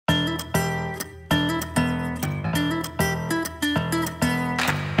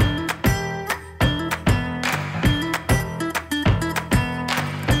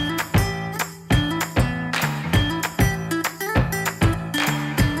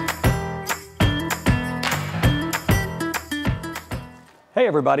Hey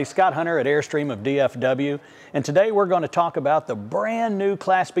everybody, Scott Hunter at Airstream of DFW, and today we're going to talk about the brand new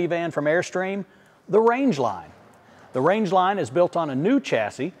Class B van from Airstream, the Rangeline. The Rangeline is built on a new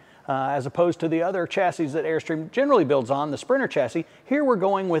chassis as opposed to the other chassis that Airstream generally builds on, the Sprinter chassis. Here we're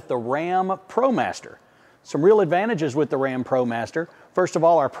going with the RAM ProMaster. Some real advantages with the RAM ProMaster. First of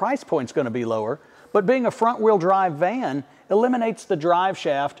all, our price point's going to be lower, but being a front-wheel drive van eliminates the drive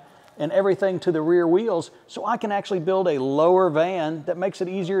shaft and everything to the rear wheels, so I can actually build a lower van that makes it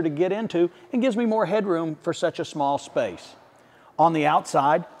easier to get into and gives me more headroom for such a small space. On the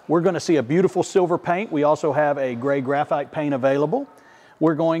outside, we're going to see a beautiful silver paint. We also have a gray graphite paint available.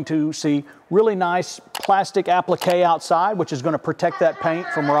 We're going to see really nice plastic applique outside, which is going to protect that paint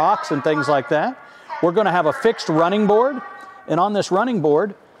from rocks and things like that. We're going to have a fixed running board, and on this running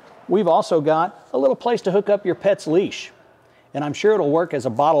board, we've also got a little place to hook up your pet's leash. And I'm sure it'll work as a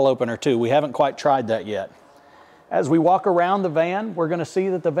bottle opener too. We haven't quite tried that yet. As we walk around the van, we're going to see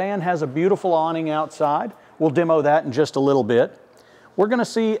that the van has a beautiful awning outside. We'll demo that in just a little bit. We're going to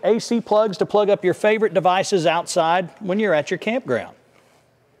see AC plugs to plug up your favorite devices outside when you're at your campground.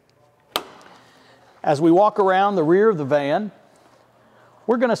 As we walk around the rear of the van,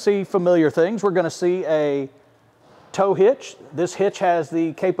 we're going to see familiar things. We're going to see a tow hitch. This hitch has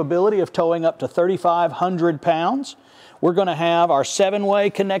the capability of towing up to 3,500 pounds. We're going to have our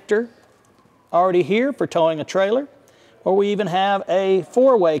 7-way connector already here for towing a trailer, or we even have a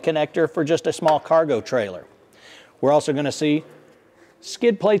 4-way connector for just a small cargo trailer. We're also going to see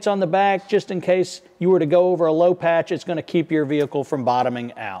skid plates on the back just in case you were to go over a low patch. It's going to keep your vehicle from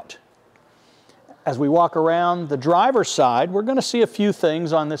bottoming out. As we walk around the driver's side, we're going to see a few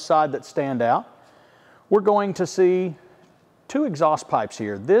things on this side that stand out. We're going to see 2 exhaust pipes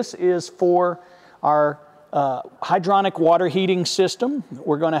here. This is for our hydronic water heating system.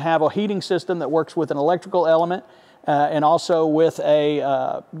 We're going to have a heating system that works with an electrical element and also with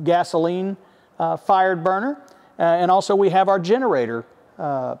a gasoline fired burner. And also we have our generator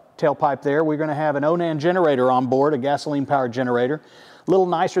tailpipe there. We're going to have an Onan generator on board, a gasoline powered generator. A little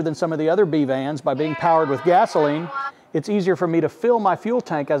nicer than some of the other B vans by being powered with gasoline. It's easier for me to fill my fuel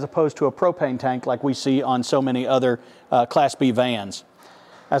tank as opposed to a propane tank like we see on so many other Class B vans.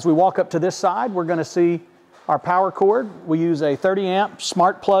 As we walk up to this side, we're going to see our power cord. We use a 30 amp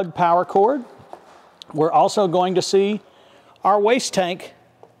smart plug power cord. We're also going to see our waste tank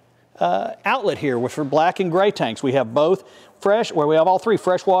outlet here for black and gray tanks. We have both fresh, where we have all 3,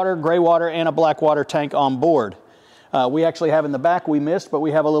 freshwater, gray water, and a black water tank on board. We actually have in the back, we missed, but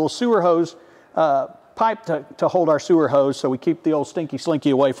we have a little sewer hose pipe to hold our sewer hose, so we keep the old stinky slinky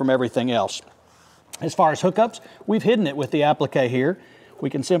away from everything else. As far as hookups, we've hidden it with the applique here. We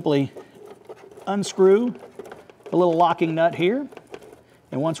can simply unscrew the little locking nut here,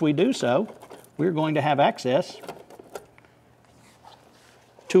 and once we do so, we're going to have access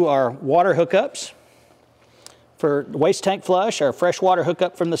to our water hookups for the waste tank flush, our freshwater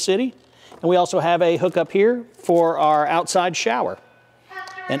hookup from the city, and we also have a hookup here for our outside shower.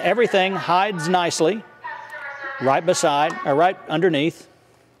 And everything hides nicely right beside, or right underneath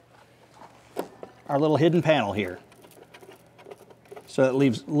our little hidden panel here. So it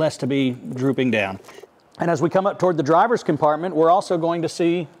leaves less to be drooping down. And as we come up toward the driver's compartment, we're also going to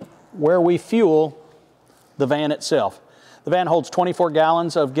see where we fuel the van itself. The van holds 24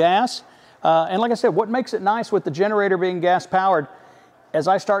 gallons of gas. And like I said, what makes it nice with the generator being gas powered, as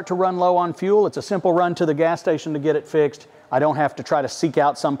I start to run low on fuel, it's a simple run to the gas station to get it fixed. I don't have to try to seek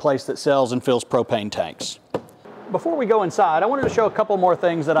out some place that sells and fills propane tanks. Before we go inside, I wanted to show a couple more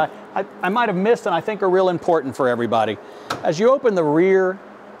things that I might have missed and I think are real important for everybody. As you open the rear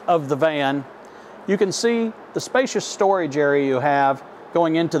of the van, you can see the spacious storage area you have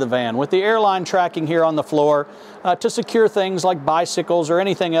going into the van with the airline tracking here on the floor to secure things like bicycles or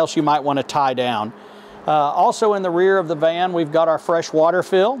anything else you might want to tie down. Also in the rear of the van, we've got our fresh water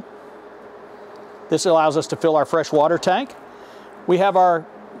fill. This allows us to fill our fresh water tank. We have our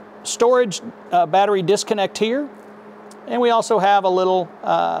storage battery disconnect here, and we also have a little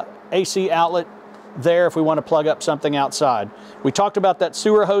AC outlet there if we want to plug up something outside. We talked about that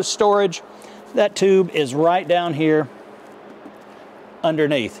sewer hose storage. That tube is right down here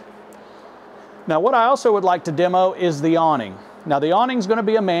underneath. Now what I also would like to demo is the awning. Now the awning is going to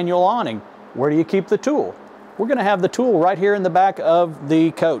be a manual awning. Where do you keep the tool? We're going to have the tool right here in the back of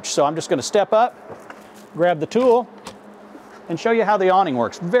the coach. So I'm just going to step up, grab the tool, and show you how the awning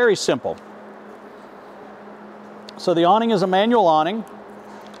works. Very simple. So the awning is a manual awning.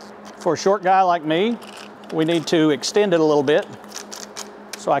 For a short guy like me, we need to extend it a little bit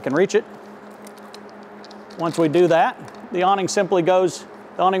so I can reach it. Once we do that, the awning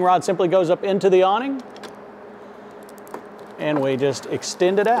rod simply goes up into the awning, and we just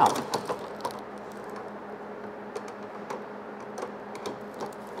extend it out.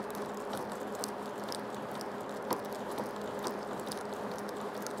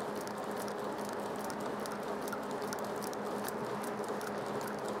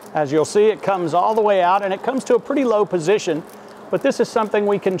 As you'll see, it comes all the way out and it comes to a pretty low position, but this is something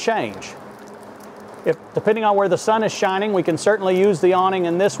we can change. Depending on where the sun is shining, we can certainly use the awning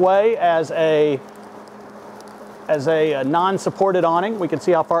in this way as a non-supported awning. We can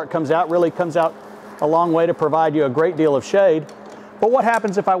see how far it comes out. Really comes out a long way to provide you a great deal of shade. But what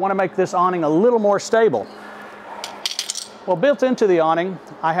happens if I want to make this awning a little more stable? Well, built into the awning,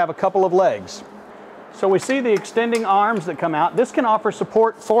 I have a couple of legs. So we see the extending arms that come out. This can offer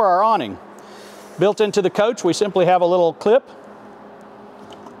support for our awning. Built into the coach, we simply have a little clip.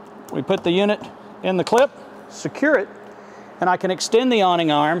 We put the unit in the clip, secure it, and I can extend the awning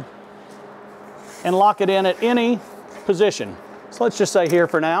arm and lock it in at any position. So let's just say here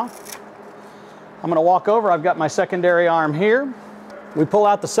for now. I'm going to walk over. I've got my secondary arm here. We pull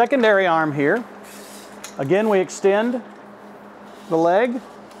out the secondary arm here. Again, we extend the leg.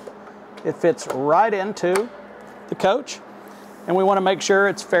 It fits right into the coach, and we want to make sure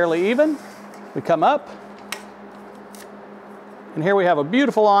it's fairly even. We come up, and here we have a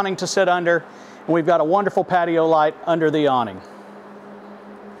beautiful awning to sit under, and we've got a wonderful patio light under the awning.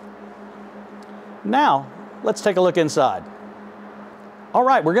 Now, let's take a look inside. All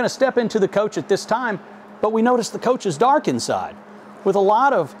right, we're going to step into the coach at this time, but we notice the coach is dark inside. With a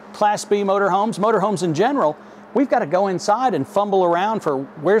lot of Class B motorhomes in general, we've got to go inside and fumble around for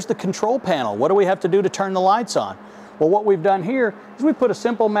where's the control panel? What do we have to do to turn the lights on? Well, what we've done here is we put a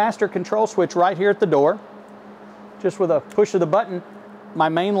simple master control switch right here at the door. Just with a push of the button, my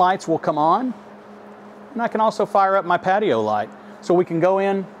main lights will come on, and I can also fire up my patio light. So we can go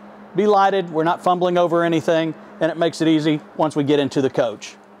in, be lighted, we're not fumbling over anything, and it makes it easy once we get into the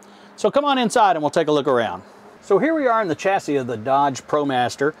coach. So come on inside and we'll take a look around. So here we are in the chassis of the Dodge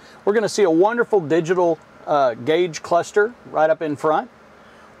ProMaster. We're going to see a wonderful digital gauge cluster right up in front.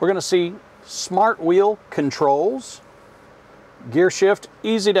 We're going to see smart wheel controls, gear shift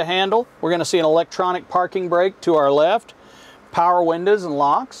easy to handle. We're going to see an electronic parking brake to our left, power windows and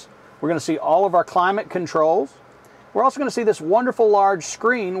locks. We're going to see all of our climate controls. We're also going to see this wonderful large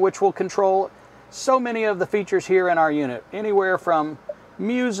screen which will control so many of the features here in our unit, anywhere from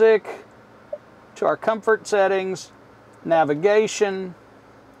music to our comfort settings, navigation,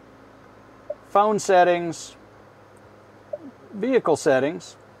 phone settings, vehicle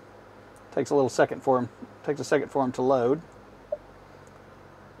settings. Takes a second for them to load.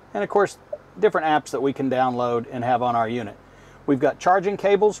 And of course, different apps that we can download and have on our unit. We've got charging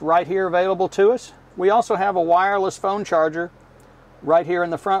cables right here available to us. We also have a wireless phone charger right here in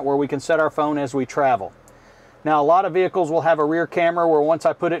the front where we can set our phone as we travel. Now, a lot of vehicles will have a rear camera where once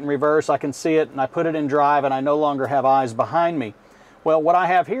I put it in reverse, I can see it, and I put it in drive and I no longer have eyes behind me. Well, what I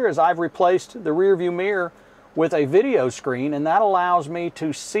have here is I've replaced the rear view mirror with a video screen, and that allows me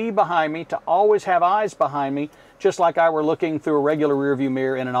to see behind me, to always have eyes behind me, just like I were looking through a regular rear view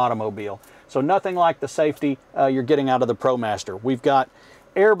mirror in an automobile. So nothing like the safety you're getting out of the ProMaster. We've got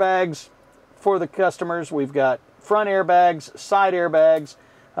airbags for the customers. We've got front airbags, side airbags.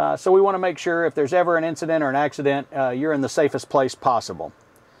 So we want to make sure if there's ever an incident or an accident, you're in the safest place possible.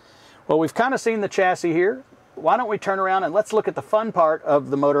 Well, we've kind of seen the chassis here. Why don't we turn around and let's look at the fun part of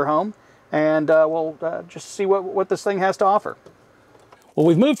the motorhome, and we'll just see what this thing has to offer. Well,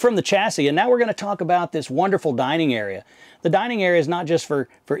 we've moved from the chassis, and now we're going to talk about this wonderful dining area. The dining area is not just for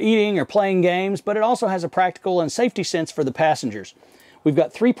eating or playing games, but it also has a practical and safety sense for the passengers. We've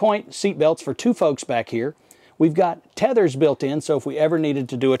got 3-point seat belts for 2 folks back here. We've got tethers built in, so if we ever needed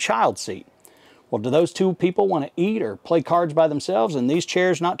to do a child seat. Well, do those 2 people want to eat or play cards by themselves and these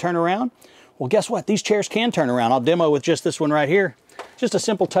chairs not turn around? Well, guess what? These chairs can turn around. I'll demo with just this one right here. Just a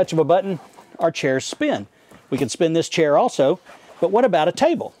simple touch of a button, our chairs spin. We can spin this chair also, but what about a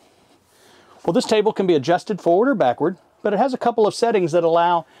table? Well, this table can be adjusted forward or backward, but it has a couple of settings that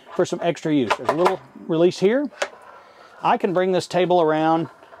allow for some extra use. There's a little release here. I can bring this table around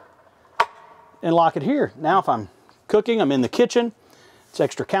and lock it here. Now, if I'm cooking, I'm in the kitchen, it's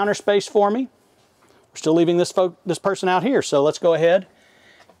extra counter space for me. We're still leaving this person out here, so let's go ahead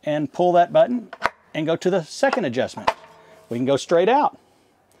and pull that button and go to the second adjustment. We can go straight out.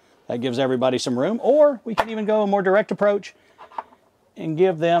 That gives everybody some room, or we can even go a more direct approach and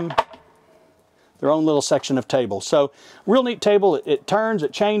give them their own little section of table. So, real neat table. It turns,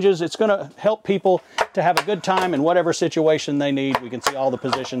 it changes. It's going to help people to have a good time in whatever situation they need. We can see all the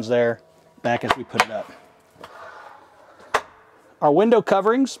positions there back as we put it up. Our window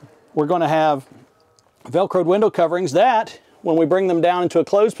coverings, we're going to have Velcroed window coverings that when we bring them down into a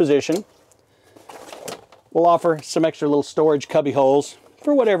closed position, we'll offer some extra little storage cubby holes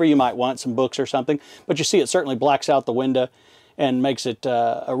for whatever you might want, some books or something. But you see it certainly blacks out the window and makes it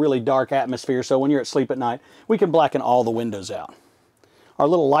a really dark atmosphere. So when you're at sleep at night, we can blacken all the windows out. Our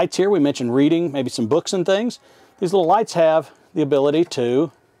little lights here, we mentioned reading, maybe some books and things. These little lights have the ability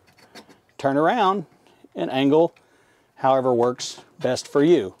to turn around and angle however works best for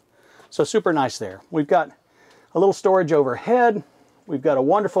you. So super nice there. We've got a little storage overhead. We've got a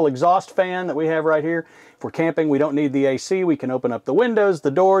wonderful exhaust fan that we have right here. If we're camping, we don't need the AC. We can open up the windows,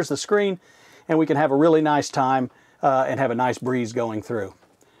 the doors, the screen, and we can have a really nice time and have a nice breeze going through.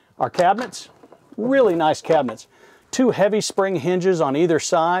 Our cabinets, really nice cabinets. 2 heavy spring hinges on either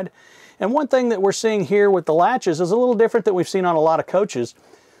side. And one thing that we're seeing here with the latches is a little different than we've seen on a lot of coaches.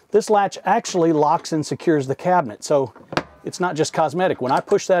 This latch actually locks and secures the cabinet. So it's not just cosmetic. When I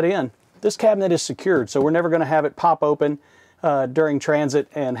push that in, this cabinet is secured. So we're never going to have it pop open during transit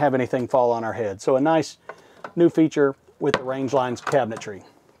and have anything fall on our head. So a nice new feature with the Rangeline's cabinetry.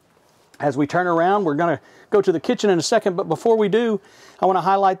 As we turn around, we're going to go to the kitchen in a second, but before we do, I want to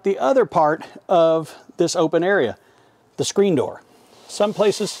highlight the other part of this open area, the screen door. Some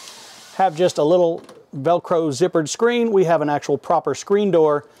places have just a little Velcro zippered screen. We have an actual proper screen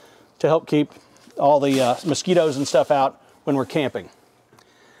door to help keep all the mosquitoes and stuff out when we're camping.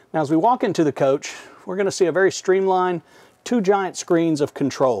 Now, as we walk into the coach, we're going to see a very streamlined 2 giant screens of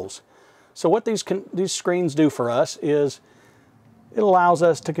controls. So what these screens do for us is it allows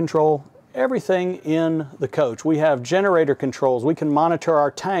us to control everything in the coach. We have generator controls. We can monitor our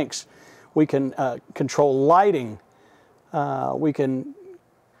tanks. We can control lighting. We can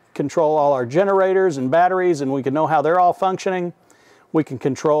control all our generators and batteries, and we can know how they're all functioning. We can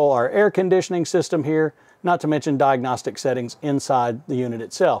control our air conditioning system here, not to mention diagnostic settings inside the unit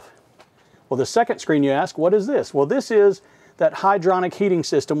itself. Well, the second screen, you ask, what is this? Well, this is that hydronic heating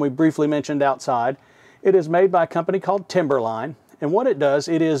system we briefly mentioned outside. It is made by a company called Timberline, and what it does,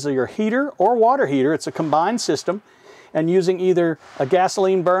 it is your heater or water heater. It's a combined system, and using either a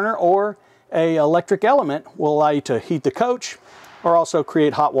gasoline burner or an electric element will allow you to heat the coach or also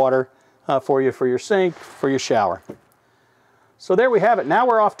create hot water for you for your sink, for your shower. So there we have it. Now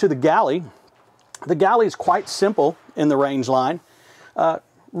we're off to the galley. The galley is quite simple in the Rangeline.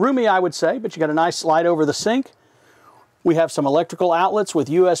 Roomy, I would say, but you got a nice slide over the sink. We have some electrical outlets with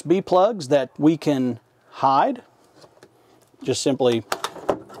USB plugs that we can hide. Just simply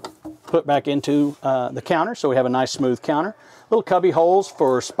put back into the counter, so we have a nice smooth counter. Little cubby holes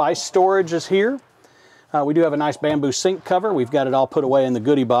for spice storage is here. We do have a nice bamboo sink cover. We've got it all put away in the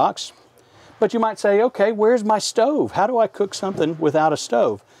goodie box. But you might say, okay, where's my stove? How do I cook something without a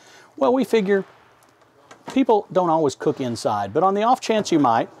stove? Well, we figure people don't always cook inside, but on the off chance you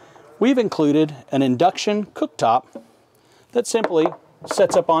might, we've included an induction cooktop that simply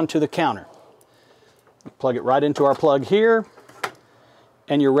sets up onto the counter. You plug it right into our plug here,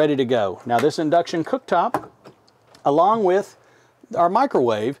 and you're ready to go. Now, this induction cooktop, along with our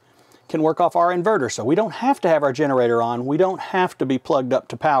microwave, can work off our inverter, so we don't have to have our generator on. We don't have to be plugged up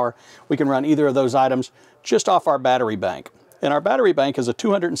to power. We can run either of those items just off our battery bank. And our battery bank is a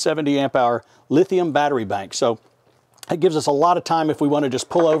 270 amp hour lithium battery bank, so it gives us a lot of time if we want to just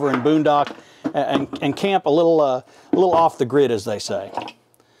pull over and boondock and camp a little off the grid, as they say.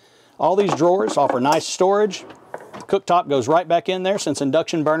 All these drawers offer nice storage. The cooktop goes right back in there. Since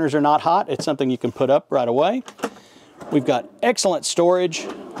induction burners are not hot, it's something you can put up right away. We've got excellent storage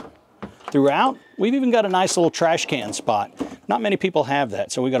throughout. We've even got a nice little trash can spot. Not many people have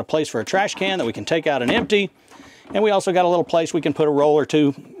that, so we've got a place for a trash can that we can take out and empty. And we also got a little place we can put a roll or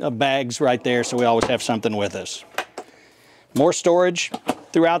two of bags right there, so we always have something with us. More storage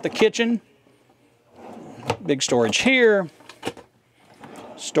throughout the kitchen. Big storage here.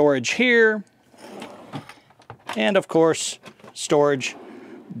 Storage here. And of course, storage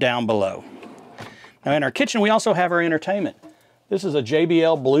down below. Now in our kitchen, we also have our entertainment. This is a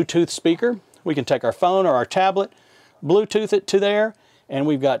JBL Bluetooth speaker. We can take our phone or our tablet, Bluetooth it to there, and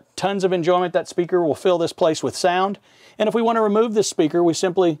we've got tons of enjoyment. That speaker will fill this place with sound. And if we want to remove this speaker, we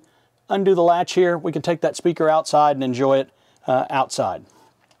simply undo the latch here. We can take that speaker outside and enjoy it outside.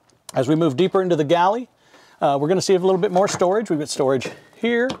 As we move deeper into the galley, we're going to see a little bit more storage. We've got storage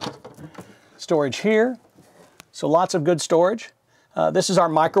here, storage here. So lots of good storage. This is our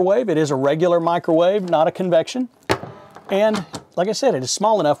microwave. It is a regular microwave, not a convection. And like I said, it is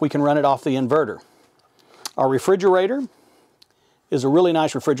small enough we can run it off the inverter. Our refrigerator is a really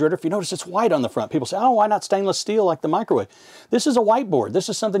nice refrigerator. If you notice, it's white on the front. People say, oh, why not stainless steel like the microwave? This is a whiteboard. This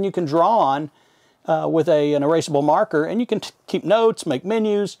is something you can draw on with an erasable marker, and you can keep notes, make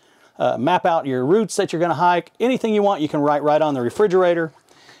menus, map out your routes that you're going to hike. Anything you want, you can write right on the refrigerator.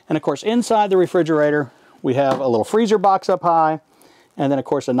 And of course, inside the refrigerator, we have a little freezer box up high, and then of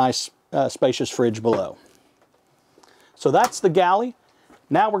course a nice spacious fridge below. So that's the galley.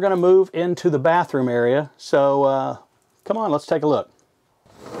 Now we're going to move into the bathroom area. So come on, let's take a look.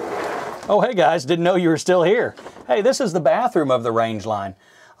 Oh, hey guys, didn't know you were still here. Hey, this is the bathroom of the Rangeline.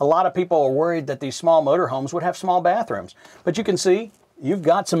 A lot of people are worried that these small motorhomes would have small bathrooms, but you can see you've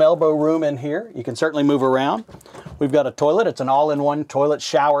got some elbow room in here. You can certainly move around. We've got a toilet. It's an all-in-one toilet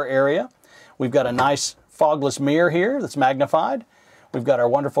shower area. We've got a nice fogless mirror here that's magnified. We've got our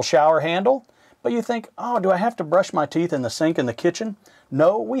wonderful shower handle. But you think, oh, do I have to brush my teeth in the sink in the kitchen?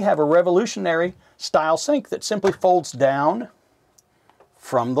 No, we have a revolutionary style sink that simply folds down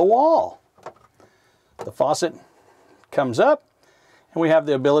from the wall. The faucet comes up, and we have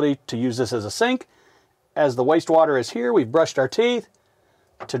the ability to use this as a sink. As the wastewater is here, we've brushed our teeth.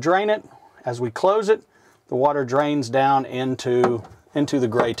 To drain it, as we close it, the water drains down into the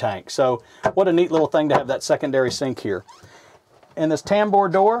gray tank. So what a neat little thing to have that secondary sink here. And this tambour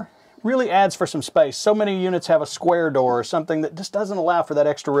door really adds for some space. So many units have a square door or something that just doesn't allow for that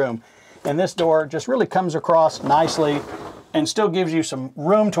extra room. And this door just really comes across nicely and still gives you some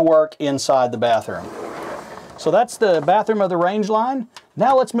room to work inside the bathroom. So that's the bathroom of the Rangeline.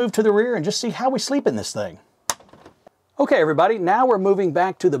 Now let's move to the rear and just see how we sleep in this thing. Okay, everybody, now we're moving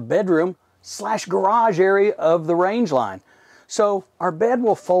back to the bedroom / garage area of the Rangeline. So our bed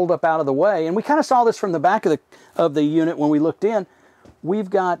will fold up out of the way, and we kind of saw this from the back of the unit when we looked in. We've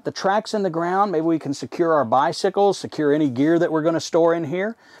got the tracks in the ground. Maybe we can secure our bicycles, secure any gear that we're going to store in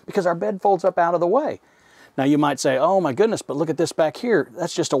here, because our bed folds up out of the way. Now you might say, oh my goodness, but look at this back here.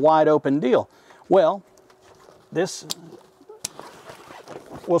 That's just a wide open deal. Well, this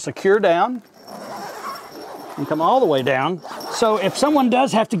will secure down and come all the way down. So if someone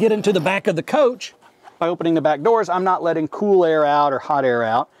does have to get into the back of the coach by opening the back doors, I'm not letting cool air out or hot air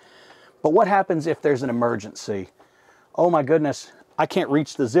out. But what happens if there's an emergency? Oh my goodness, I can't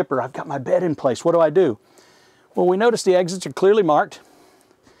reach the zipper. I've got my bed in place. What do I do? Well, we notice the exits are clearly marked.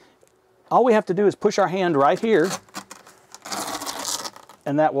 All we have to do is push our hand right here,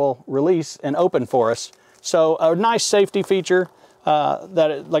 and that will release and open for us. So a nice safety feature.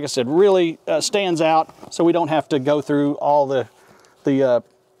 That, like I said, really stands out, so we don't have to go through all the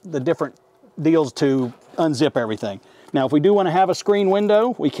different deals to unzip everything. Now, if we do want to have a screen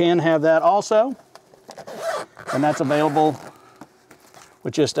window, we can have that also, and that's available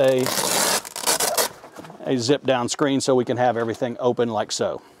with just a zip down screen, so we can have everything open like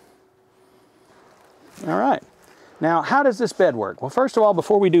so. All right. Now, how does this bed work? Well, first of all,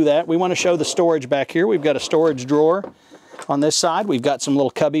 before we do that, we want to show the storage back here. We've got a storage drawer on this side. We've got some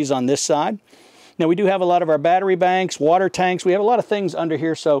little cubbies on this side. Now we do have a lot of our battery banks, water tanks. We have a lot of things under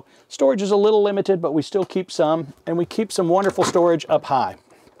here, so storage is a little limited, but we still keep some, and we keep some wonderful storage up high.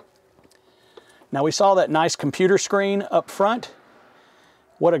 Now we saw that nice computer screen up front.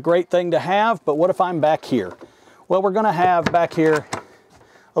 What a great thing to have, but what if I'm back here? Well, we're going to have back here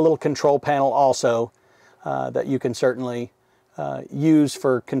a little control panel also that you can certainly use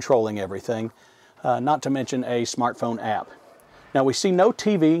for controlling everything. Not to mention a smartphone app. Now we see no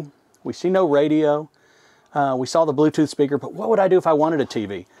TV, we see no radio, we saw the Bluetooth speaker, but what would I do if I wanted a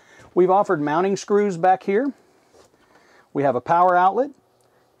TV? We've offered mounting screws back here. We have a power outlet,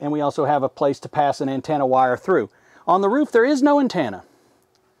 and we also have a place to pass an antenna wire through. On the roof there is no antenna.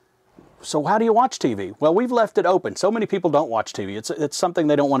 So how do you watch TV? Well, we've left it open. So many people don't watch TV. It's something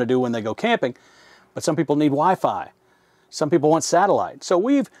they don't want to do when they go camping, but some people need Wi-Fi. Some people want satellite. So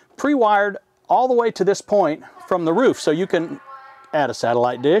we've pre-wired all the way to this point from the roof, so you can add a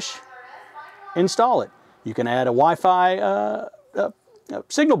satellite dish, install it. You can add a Wi-Fi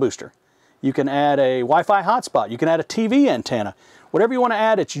signal booster. You can add a Wi-Fi hotspot. You can add a TV antenna. Whatever you want to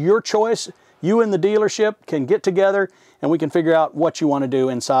add, it's your choice. You and the dealership can get together, and we can figure out what you want to do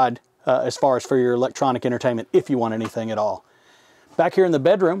inside as far as for your electronic entertainment, if you want anything at all. Back here in the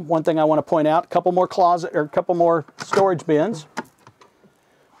bedroom, one thing I want to point out, a couple more storage bins.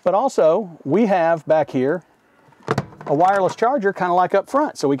 But also, we have back here a wireless charger, kind of like up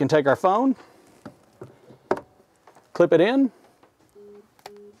front. So we can take our phone, clip it in,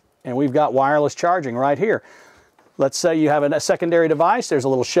 and we've got wireless charging right here. Let's say you have a secondary device. There's a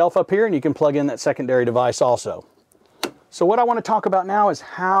little shelf up here, and you can plug in that secondary device also. So what I want to talk about now is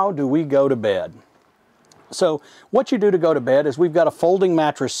how do we go to bed? So what you do to go to bed is we've got a folding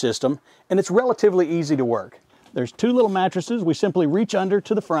mattress system, and it's relatively easy to work. There's two little mattresses. We simply reach under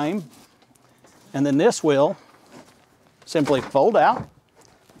to the frame, and then this will simply fold out,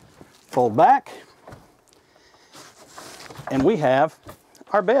 fold back, and we have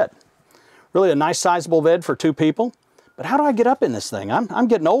our bed. Really a nice sizable bed for 2 people. But how do I get up in this thing? I'm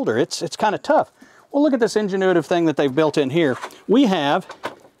getting older. It's kind of tough. Well, look at this ingenuitive thing that they've built in here. We have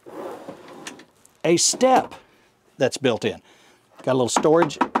a step that's built in. Got a little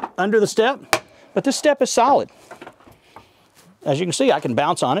storage under the step, but this step is solid. As you can see, I can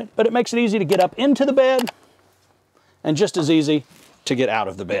bounce on it, but it makes it easy to get up into the bed and just as easy to get out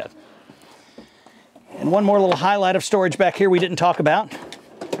of the bed. And one more little highlight of storage back here we didn't talk about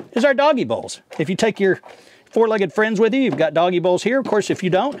is our doggy bowls. If you take your 4-legged friends with you, you've got doggy bowls here. Of course, if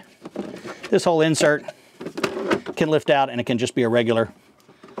you don't, this whole insert can lift out and it can just be a regular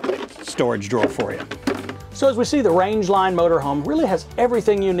storage drawer for you. So as we see, the Rangeline motorhome really has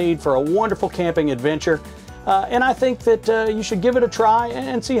everything you need for a wonderful camping adventure. And I think that you should give it a try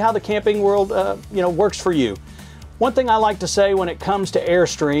and see how the camping world works for you. One thing I like to say when it comes to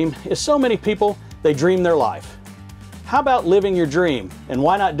Airstream is so many people, they dream their life. How about living your dream? And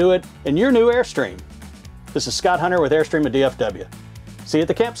why not do it in your new Airstream? This is Scott Hunter with Airstream at DFW. See you at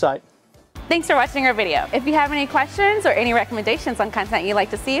the campsite. Thanks for watching our video. If you have any questions or any recommendations on content you'd like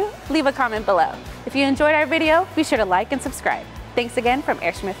to see, leave a comment below. If you enjoyed our video, be sure to like and subscribe. Thanks again from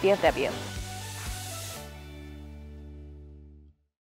Airstream at DFW.